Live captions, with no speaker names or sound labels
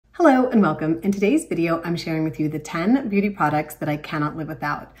Hello and welcome. In today's video, I'm sharing with you the 10 beauty products that I cannot live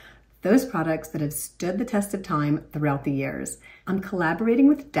without. Those products that have stood the test of time throughout the years. I'm collaborating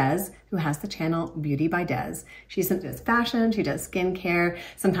with Des, who has the channel Beauty by Des. She does fashion, she does skincare.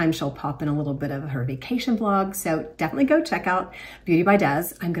 Sometimes she'll pop in a little bit of her vacation vlog. So definitely go check out Beauty by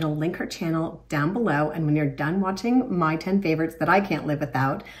Des. I'm gonna link her channel down below. And when you're done watching my 10 favorites that I can't live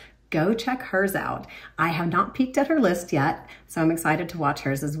without, go check hers out. I have not peeked at her list yet, so I'm excited to watch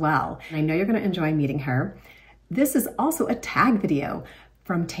hers as well. And I know you're gonna enjoy meeting her. This is also a tag video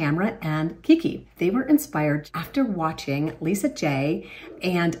from Tamra and Kiki. They were inspired after watching Lisa J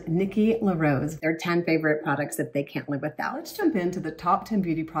and Nikki LaRose, their 10 favorite products that they can't live without. Let's jump into the top 10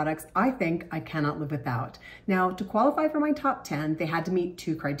 beauty products I think I cannot live without. Now, to qualify for my top 10, they had to meet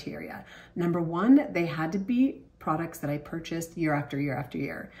two criteria. Number one, they had to be products that I purchased year after year after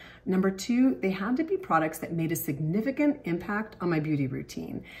year. Number two, they had to be products that made a significant impact on my beauty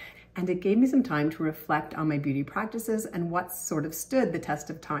routine. And it gave me some time to reflect on my beauty practices and what sort of stood the test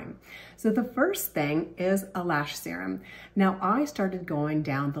of time. So the first thing is a lash serum. Now, I started going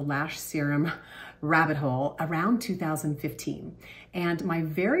down the lash serum rabbit hole around 2015. And my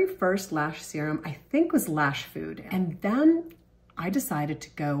very first lash serum, I think, was Lash Food. And then I decided to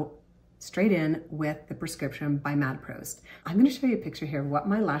go straight in with the prescription by Madprost. I'm gonna show you a picture here of what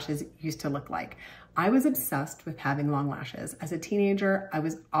my lashes used to look like. I was obsessed with having long lashes. As a teenager, I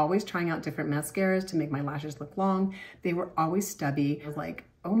was always trying out different mascaras to make my lashes look long. They were always stubby. I was like,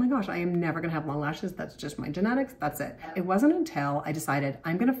 oh my gosh, I am never gonna have long lashes. That's just my genetics, that's it. It wasn't until I decided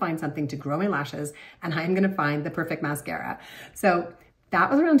I'm gonna find something to grow my lashes and I'm gonna find the perfect mascara. So that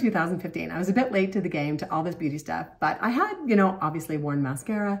was around 2015. I was a bit late to the game to all this beauty stuff, but I had, obviously worn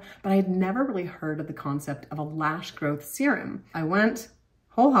mascara, but I had never really heard of the concept of a lash growth serum. I went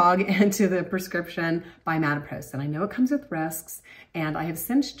whole hog into the prescription by Madprost, and I know it comes with risks, and I have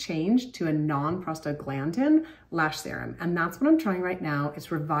since changed to a non-prostaglandin lash serum, and that's what I'm trying right now. It's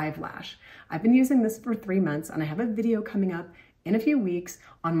Revive Lash. I've been using this for 3 months, and I have a video coming up in a few weeks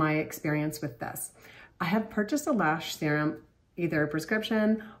on my experience with this. I have purchased a lash serum, either a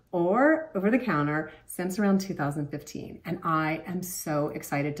prescription or over the counter, since around 2015. And I am so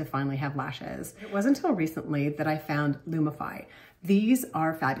excited to finally have lashes. It wasn't until recently that I found Lumify. These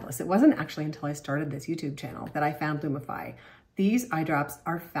are fabulous. It wasn't actually until I started this YouTube channel that I found Lumify. These eye drops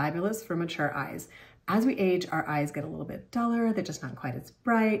are fabulous for mature eyes. As we age, our eyes get a little bit duller. They're just not quite as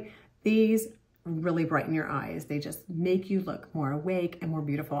bright. These really brighten your eyes. They just make you look more awake and more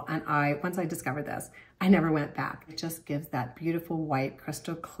beautiful. And once I discovered this, I never went back. It just gives that beautiful white,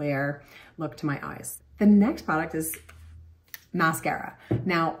 crystal clear look to my eyes. The next product is mascara.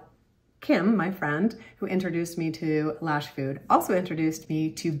 Now, Kim, my friend, who introduced me to Lash Food, also introduced me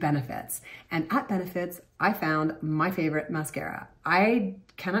to Benefits. And at Benefits, I found my favorite mascara. I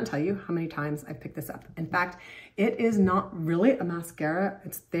cannot tell you how many times I've picked this up. In fact, it is not really a mascara.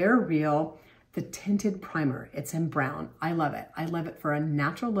 It's their real, the tinted primer. It's in brown. I love it. I love it for a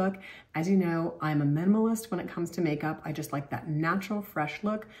natural look. As you know, I'm a minimalist when it comes to makeup. I just like that natural, fresh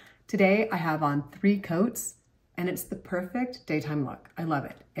look. Today, I have on 3 coats, and it's the perfect daytime look. I love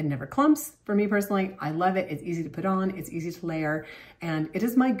it. It never clumps for me personally. I love it. It's easy to put on. It's easy to layer. And it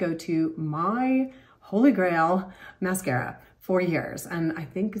is my go-to, my holy grail mascara for years. And I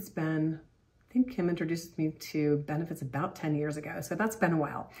think Kim introduced me to Benefits about 10 years ago. So that's been a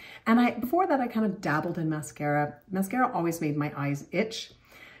while. And before that, I kind of dabbled in mascara. Mascara always made my eyes itch.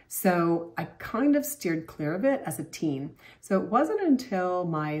 So I kind of steered clear of it as a teen. So it wasn't until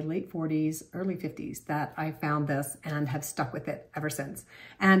my late 40s, early 50s that I found this and have stuck with it ever since.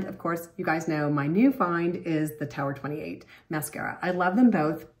 And of course, you guys know my new find is the Tower 28 mascara. I love them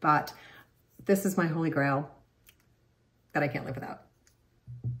both, but this is my holy grail that I can't live without.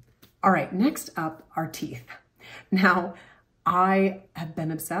 All right, next up are teeth. Now, I have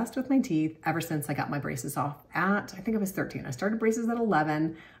been obsessed with my teeth ever since I got my braces off at, I think I was 13. I started braces at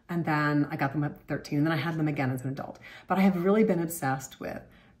 11, and then I got them at 13, and then I had them again as an adult. But I have really been obsessed with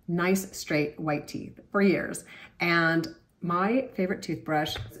nice, straight, white teeth for years. And my favorite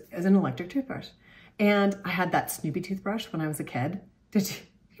toothbrush is an electric toothbrush. And I had that Snoopy toothbrush when I was a kid. Did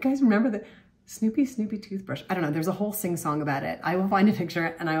you guys remember the Snoopy toothbrush? I don't know, there's a whole sing-song about it. I will find a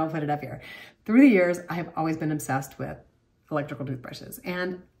picture and I will put it up here. Through the years, I have always been obsessed with electrical toothbrushes.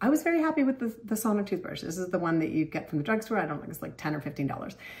 And I was very happy with the Sonic toothbrush. This is the one that you get from the drugstore. I don't think it's like $10 or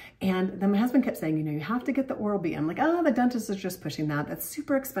 $15. And then my husband kept saying, you have to get the Oral-B. I'm like, oh, the dentist is just pushing that. That's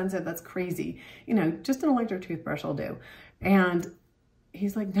super expensive. That's crazy. Just an electric toothbrush will do. And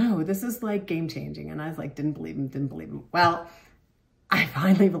he's like, no, this is like game changing. And I was like, didn't believe him. Well, I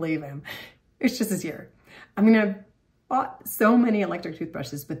finally believe him. It's just this year. I'm gonna bought so many electric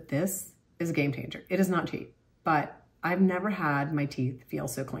toothbrushes, but this is a game changer. It is not cheap, but I've never had my teeth feel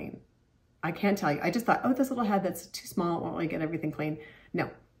so clean. I can't tell you. I just thought, oh, this little head that's too small, it won't really get everything clean. No.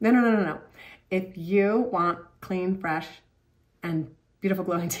 If you want clean, fresh, and beautiful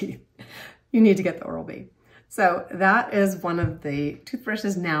glowing teeth, you need to get the Oral-B. So that is one of the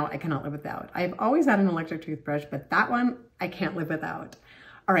toothbrushes now I cannot live without. I've always had an electric toothbrush, but that one I can't live without.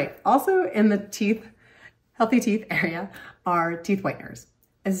 All right, also in the teeth, healthy teeth area are teeth whiteners.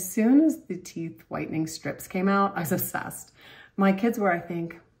 As soon as the teeth whitening strips came out, I was obsessed. My kids were, I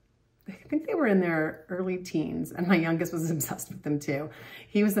think they were in their early teens, and my youngest was obsessed with them too.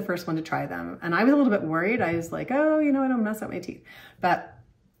 He was the first one to try them, and I was a little bit worried. I was like, oh, I don't mess up my teeth. But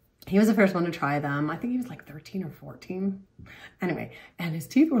he was the first one to try them. I think he was like 13 or 14. Anyway, and his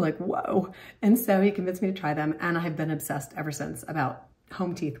teeth were like, whoa. And so he convinced me to try them, and I've been obsessed ever since about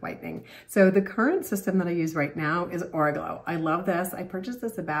home teeth whitening. So the current system that I use right now is Origlow. I love this. I purchased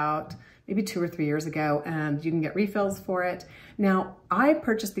this about maybe 2 or 3 years ago, and you can get refills for it. Now, I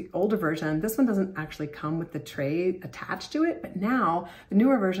purchased the older version. This one doesn't actually come with the tray attached to it, but now the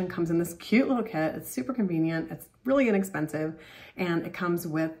newer version comes in this cute little kit. It's super convenient. It's really inexpensive, and it comes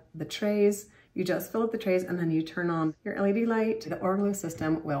with the trays. You just fill up the trays and then you turn on your LED light. The Origlow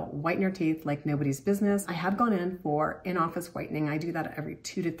system will whiten your teeth like nobody's business. I have gone in for in-office whitening. I do that every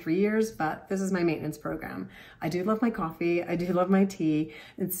 2 to 3 years, but this is my maintenance program. I do love my coffee. I do love my tea.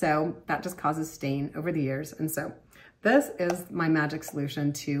 And so that just causes stain over the years. And so this is my magic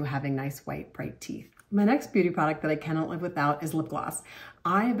solution to having nice, white, bright teeth. My next beauty product that I cannot live without is lip gloss.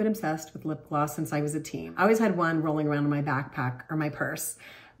 I have been obsessed with lip gloss since I was a teen. I always had one rolling around in my backpack or my purse.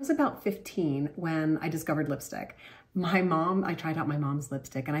 I was about 15 when I discovered lipstick. I tried out my mom's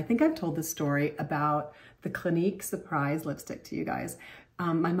lipstick, and I think I've told this story about the Clinique Surprise lipstick to you guys.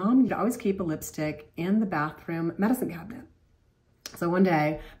 My mom would always keep a lipstick in the bathroom medicine cabinet. So one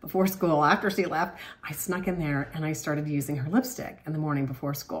day before school, after she left, I snuck in there and I started using her lipstick in the morning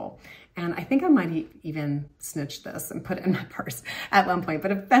before school. And I think I might even snitched this and put it in my purse at one point.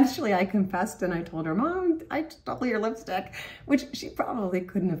 But eventually I confessed and I told her, Mom, I stole your lipstick, which she probably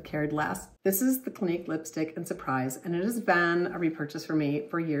couldn't have cared less. This is the Clinique lipstick in Surprise, and it has been a repurchase for me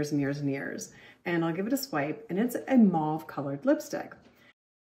for years and years and years. And I'll give it a swipe, and it's a mauve colored lipstick.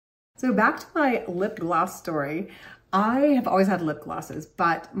 So back to my lip gloss story. I have always had lip glosses,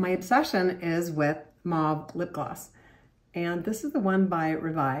 but my obsession is with mauve lip gloss. And this is the one by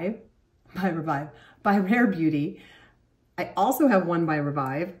Rare Beauty. I also have one by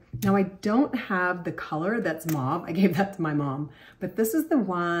Revive. Now I don't have the color that's mauve. I gave that to my mom, but this is the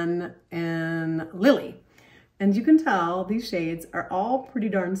one in Lily. And you can tell these shades are all pretty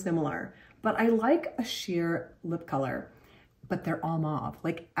darn similar, but I like a sheer lip color, but they're all mauve.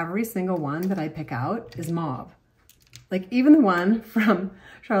 Like every single one that I pick out is mauve. Like even the one from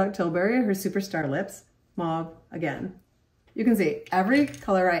Charlotte Tilbury, her Superstar Lips, mauve again. You can see every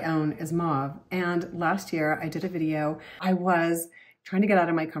color I own is mauve. And last year I did a video. I was trying to get out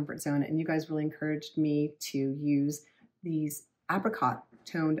of my comfort zone, and you guys really encouraged me to use these apricot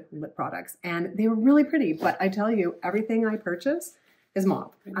toned lip products. And they were really pretty, but I tell you, everything I purchase is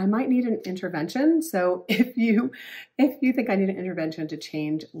mauve. I might need an intervention. So if you think I need an intervention to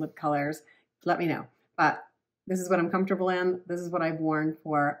change lip colors, let me know. But this is what I'm comfortable in. This is what I've worn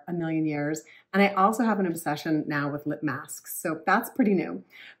for a million years. And I also have an obsession now with lip masks. So that's pretty new.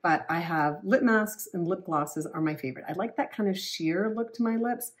 But I have lip masks, and lip glosses are my favorite. I like that kind of sheer look to my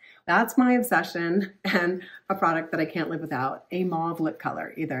lips. That's my obsession, and a product that I can't live without, a mauve lip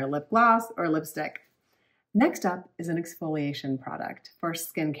color, either a lip gloss or lipstick. Next up is an exfoliation product for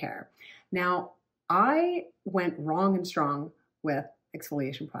skincare. Now, I went wrong and strong with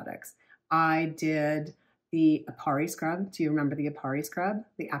exfoliation products. I did the Apari scrub. Do you remember the Apari scrub?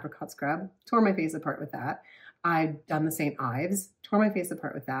 The apricot scrub. Tore my face apart with that. I've done the St. Ives. Tore my face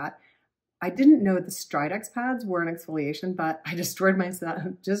apart with that. I didn't know the Stridex pads were an exfoliation, but I destroyed my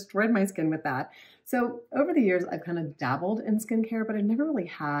skin with that. So over the years, I've kind of dabbled in skincare, but I've never really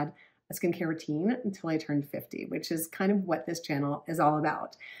had a skincare routine until I turned 50, which is kind of what this channel is all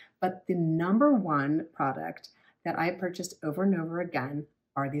about. But the number one product that I purchased over and over again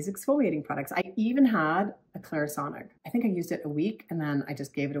are these exfoliating products. I even had a Clarisonic. I think I used it a week and then I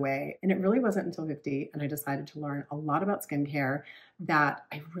just gave it away. And it really wasn't until 50 and I decided to learn a lot about skincare that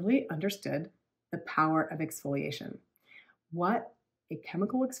I really understood the power of exfoliation. What a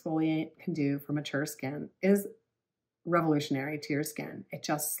chemical exfoliant can do for mature skin is revolutionary to your skin. It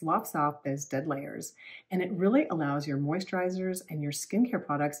just sloughs off those dead layers, and it really allows your moisturizers and your skincare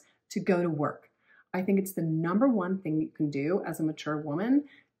products to go to work. I think it's the number one thing you can do as a mature woman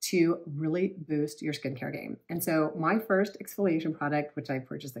to really boost your skincare game. And so my first exfoliation product, which I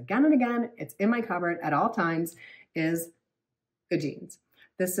purchased again and again, it's in my cupboard at all times, is OGEE.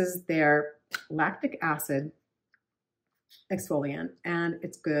 This is their lactic acid exfoliant, and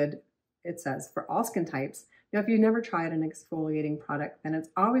it's good. It says for all skin types. Now, if you've never tried an exfoliating product, then it's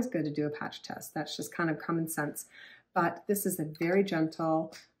always good to do a patch test. That's just kind of common sense. But this is a very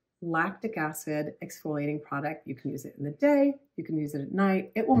gentle lactic acid exfoliating product. You can use it in the day, you can use it at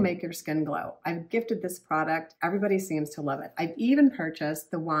night. It will make your skin glow. I've gifted this product. Everybody seems to love it. I've even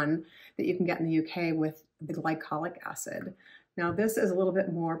purchased the one that you can get in the UK with the glycolic acid. Now, this is a little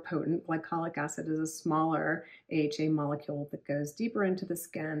bit more potent. Glycolic acid is a smaller AHA molecule that goes deeper into the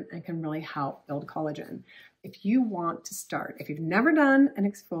skin and can really help build collagen. If you want to start, if you've never done an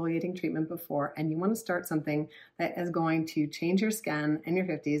exfoliating treatment before and you want to start something that is going to change your skin in your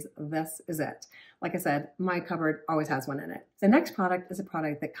 50s, this is it. Like I said, my cupboard always has one in it. The next product is a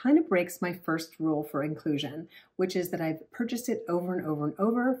product that kind of breaks my first rule for inclusion, which is that I've purchased it over and over and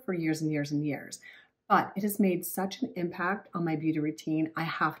over for years and years and years. But it has made such an impact on my beauty routine, I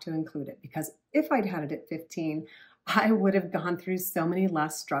have to include it, because if I'd had it at 15, I would have gone through so many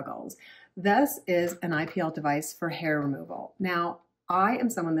less struggles. This is an IPL device for hair removal. Now, I am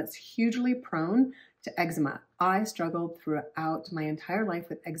someone that's hugely prone to eczema. I struggled throughout my entire life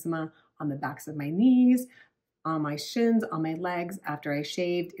with eczema on the backs of my knees, on my shins, on my legs after I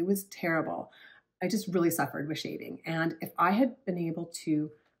shaved. It was terrible. I just really suffered with shaving. And if I had been able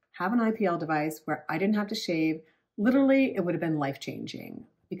to have an IPL device where I didn't have to shave, literally it would have been life-changing,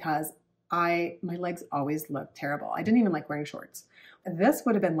 because my legs always looked terrible. I didn't even like wearing shorts. This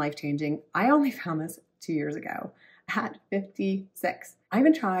would have been life-changing. I only found this 2 years ago at 56. I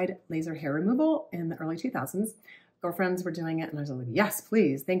even tried laser hair removal in the early 2000s. Girlfriends were doing it and I was like, yes,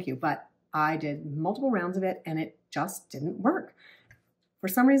 please, thank you. But I did multiple rounds of it and it just didn't work. For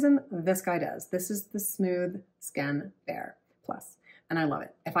some reason, this guy does. This is the Smooth Skin Bear Plus. And I love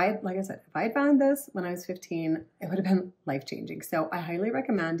it. Like I said, if I had found this when I was 15, it would have been life-changing. So I highly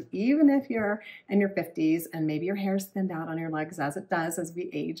recommend, even if you're in your 50s and maybe your hair's thinned out on your legs as it does as we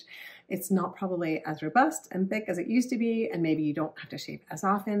age, it's not probably as robust and thick as it used to be, and maybe you don't have to shave as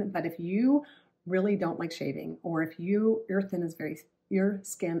often. But if you really don't like shaving, or if your skin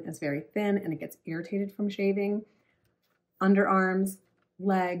is very thin and it gets irritated from shaving, underarms,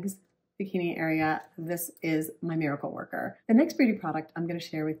 legs, bikini area, this is my miracle worker. The next beauty product I'm going to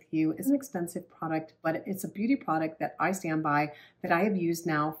share with you is an expensive product, but it's a beauty product that I stand by, that I have used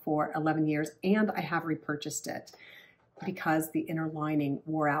now for 11 years, and I have repurchased it because the inner lining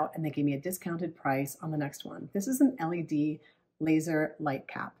wore out and they gave me a discounted price on the next one. This is an LED laser light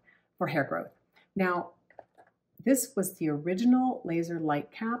cap for hair growth. Now, this was the original laser light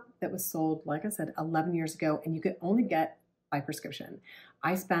cap that was sold, like I said, 11 years ago, and you could only get by prescription.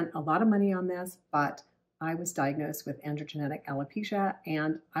 I spent a lot of money on this, but I was diagnosed with androgenetic alopecia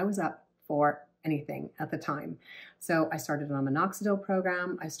and I was up for anything at the time. So I started on a minoxidil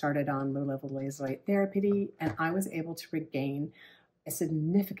program, I started on low-level laser light therapy, and I was able to regain a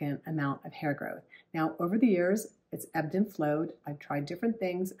significant amount of hair growth. Now, over the years, it's ebbed and flowed. I've tried different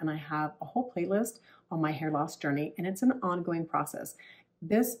things and I have a whole playlist on my hair loss journey, and it's an ongoing process.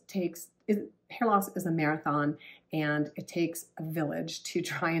 Hair loss is a marathon, and it takes a village to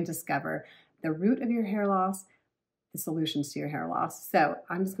try and discover the root of your hair loss, the solutions to your hair loss. So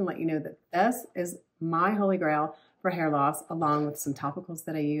I'm just going to let you know that this is my holy grail for hair loss, along with some topicals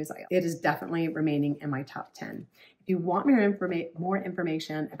that I use. It is definitely remaining in my top 10. If you want more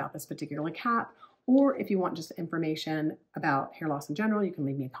information about this particular cap, or if you want just information about hair loss in general, you can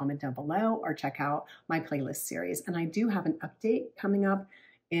leave me a comment down below or check out my playlist series. And I do have an update coming up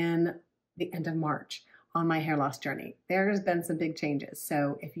in the end of March on my hair loss journey. There's been some big changes.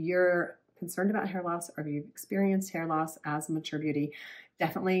 So if you're concerned about hair loss, or if you've experienced hair loss as a mature beauty,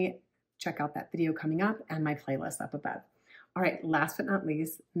 definitely check out that video coming up and my playlist up above. All right, last but not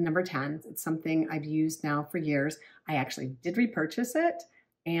least, number 10, it's something I've used now for years. I actually did repurchase it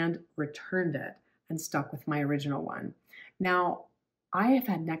and returned it and stuck with my original one. Now, I have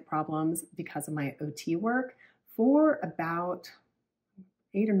had neck problems because of my OT work for about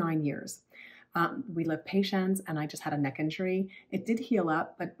 8 or 9 years. We live patients, and I just had a neck injury. It did heal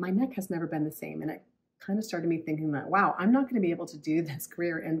up, but my neck has never been the same. And it kind of started me thinking that, wow, I'm not going to be able to do this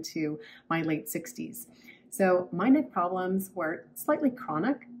career into my late 60s. So my neck problems were slightly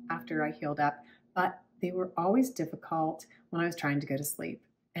chronic after I healed up, but they were always difficult when I was trying to go to sleep.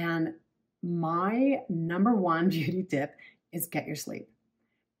 And my number one beauty tip is get your sleep.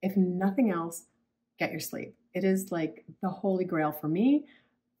 If nothing else, get your sleep. It is like the holy grail for me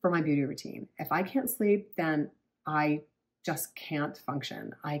for my beauty routine. If I can't sleep, then I just can't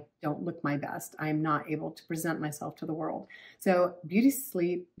function. I don't look my best. I'm not able to present myself to the world. So beauty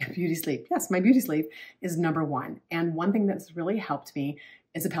sleep, yes, my beauty sleep is number one. And one thing that's really helped me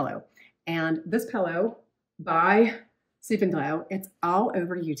is a pillow. And this pillow by Sleep and Glow, it's all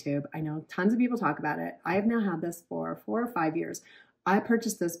over YouTube. I know tons of people talk about it. I have now had this for 4 or 5 years. I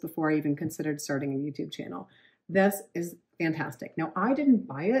purchased this before I even considered starting a YouTube channel. This is fantastic. Now, I didn't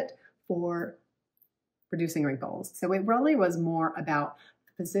buy it for reducing wrinkles. So it really was more about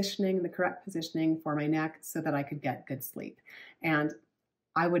positioning, the correct positioning for my neck so that I could get good sleep. And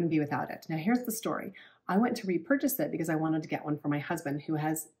I wouldn't be without it. Now, here's the story. I went to repurchase it because I wanted to get one for my husband who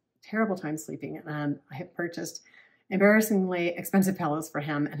has terrible time sleeping. And I have purchased embarrassingly expensive pillows for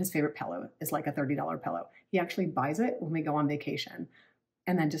him, and his favorite pillow is like a $30 pillow. He actually buys it when we go on vacation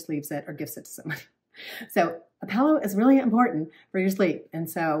and then just leaves it or gifts it to someone. So a pillow is really important for your sleep. And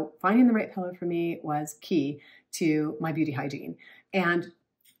so finding the right pillow for me was key to my beauty hygiene. And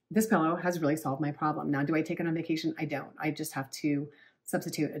this pillow has really solved my problem. Now, do I take it on vacation? I don't. I just have to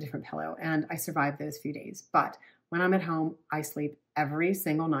substitute a different pillow, and I survived those few days. But when I'm at home, I sleep every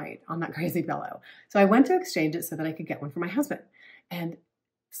single night on that crazy pillow. So I went to exchange it so that I could get one for my husband. And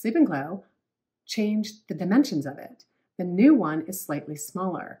Sleep and Glow changed the dimensions of it. The new one is slightly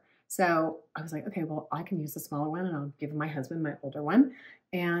smaller. So I was like, okay, well, I can use the smaller one and I'll give my husband my older one.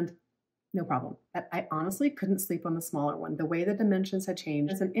 And no problem. But I honestly couldn't sleep on the smaller one. The way the dimensions had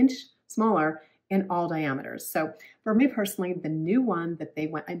changed, it's an inch smaller in all diameters. So for me personally, the new one that they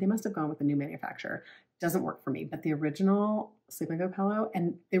must have gone with the new manufacturer, doesn't work for me. But the original Sleep and Go pillow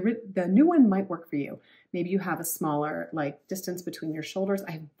and the new one might work for you. Maybe you have a smaller like distance between your shoulders.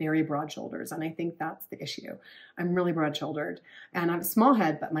 I have very broad shoulders, and I think that's the issue. I'm really broad shouldered, and I have a small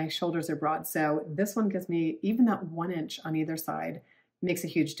head, but my shoulders are broad. So this one gives me even that 1 inch on either side makes a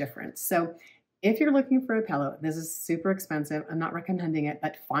huge difference. So if you're looking for a pillow, this is super expensive. I'm not recommending it,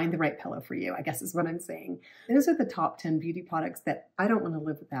 but find the right pillow for you, I guess is what I'm saying. Those are the top 10 beauty products that I don't want to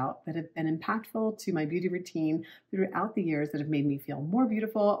live without, that have been impactful to my beauty routine throughout the years, that have made me feel more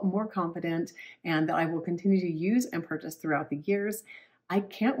beautiful, more confident, and that I will continue to use and purchase throughout the years. I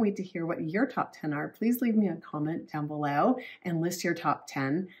can't wait to hear what your top 10 are. Please leave me a comment down below and list your top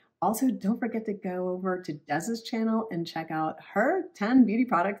 10. Also, don't forget to go over to Des's channel and check out her 10 beauty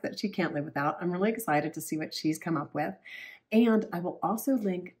products that she can't live without. I'm really excited to see what she's come up with. And I will also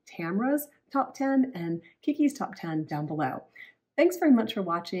link Tamra's top 10 and Kiki's top 10 down below. Thanks very much for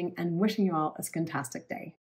watching, and wishing you all a fantastic day.